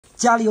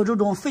家里有这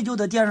种废旧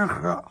的电视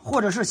盒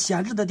或者是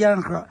闲置的电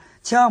视盒，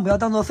千万不要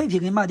当做废品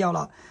给卖掉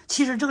了。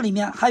其实这个里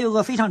面还有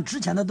个非常值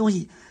钱的东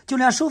西，就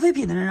连收废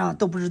品的人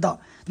都不知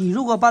道。你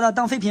如果把它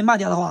当废品卖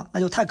掉的话，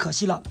那就太可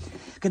惜了。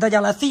给大家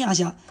来分享一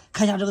下，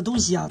看一下这个东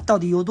西到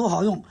底有多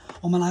好用。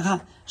我们来看，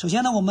首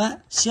先呢，我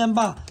们先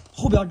把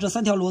后边这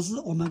3条螺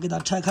丝我们给它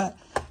拆开，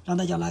让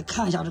大家来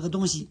看一下这个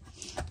东西，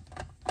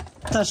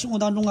在生活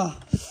当中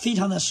非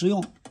常的实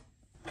用。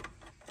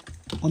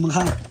我们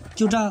看，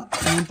就这样，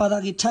我们把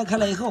它给拆开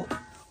了以后，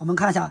我们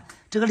看一下，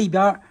这个里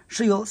边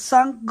是有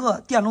3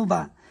个电路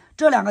板，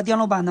这2个电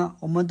路板呢，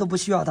我们都不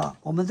需要它，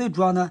我们最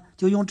主要呢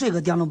就用这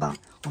个电路板。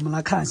我们来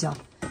看一下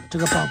这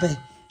个宝贝。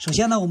首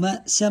先呢，我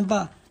们先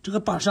把这个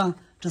板上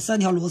这3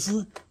条螺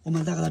丝，我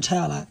们再给它拆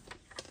下来。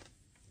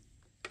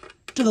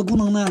这个功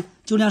能呢，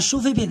就连收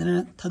废品的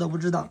人他都不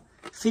知道，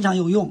非常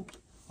有用。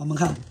我们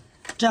看，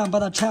这样把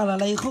它拆下来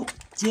了以后，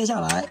接下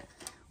来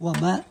我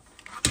们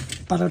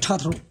把这个插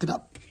头给它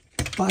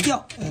拔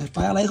掉，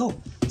拔下来以后，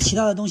其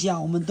他的东西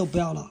我们都不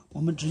要了，我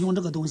们只用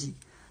这个东西。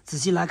仔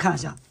细来看一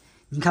下，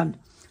你看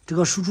这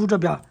个输出这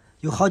边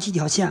有好几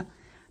条线，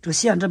这个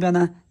线这边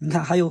呢，你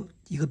看还有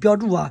一个标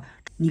注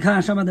你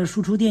看上面的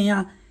输出电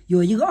压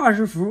有一个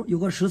20伏，有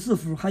个14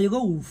伏，还有个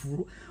5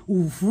伏。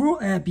5伏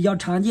比较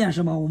常见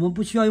是吗？我们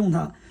不需要用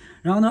它。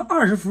然后呢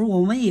，20伏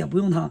我们也不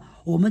用它，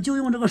我们就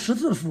用这个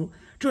14伏。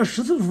这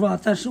14伏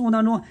在生活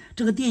当中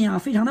这个电压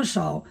非常的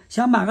少，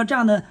想买个这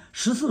样的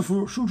14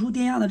伏输出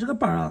电压的这个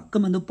板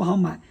根本都不好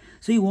买，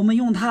所以我们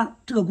用它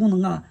这个功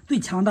能最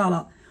强大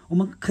了。我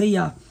们可以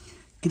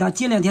给它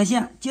接2条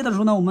线，接的时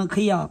候呢，我们可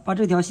以把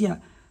这条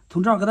线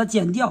从这儿给它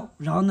剪掉，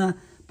然后呢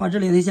把这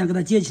2条线给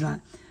它接起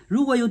来。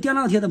如果有电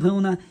烙铁的朋友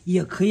呢，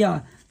也可以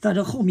在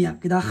这后面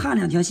给它焊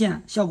2条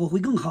线，效果会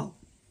更好。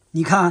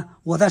你看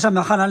我在上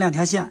面焊了2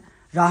条线，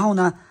然后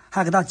呢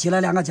还给它接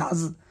了2个夹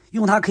子，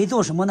用它可以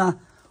做什么呢？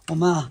我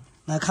们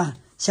来看，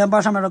先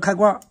把上面的开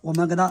关我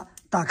们给它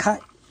打开，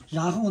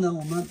然后呢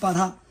我们把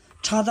它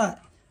插在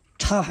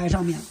插排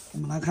上面。我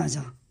们来看一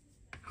下，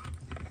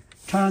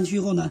插上去以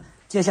后呢，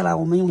接下来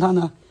我们用它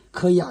呢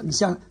可以你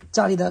像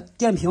家里的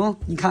电瓶，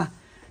你看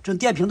这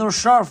电瓶都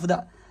是12伏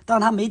的，当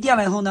它没电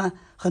了以后呢，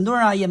很多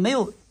人也没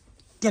有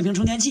电瓶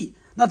充电器，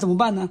那怎么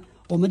办呢？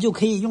我们就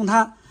可以用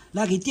它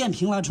来给电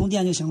瓶来充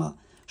电就行了。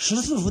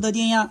14伏的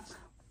电压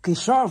给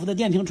12伏的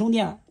电瓶充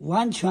电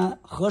完全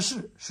合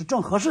适，是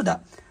正合适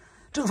的。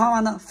这个方法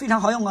呢非常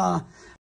好用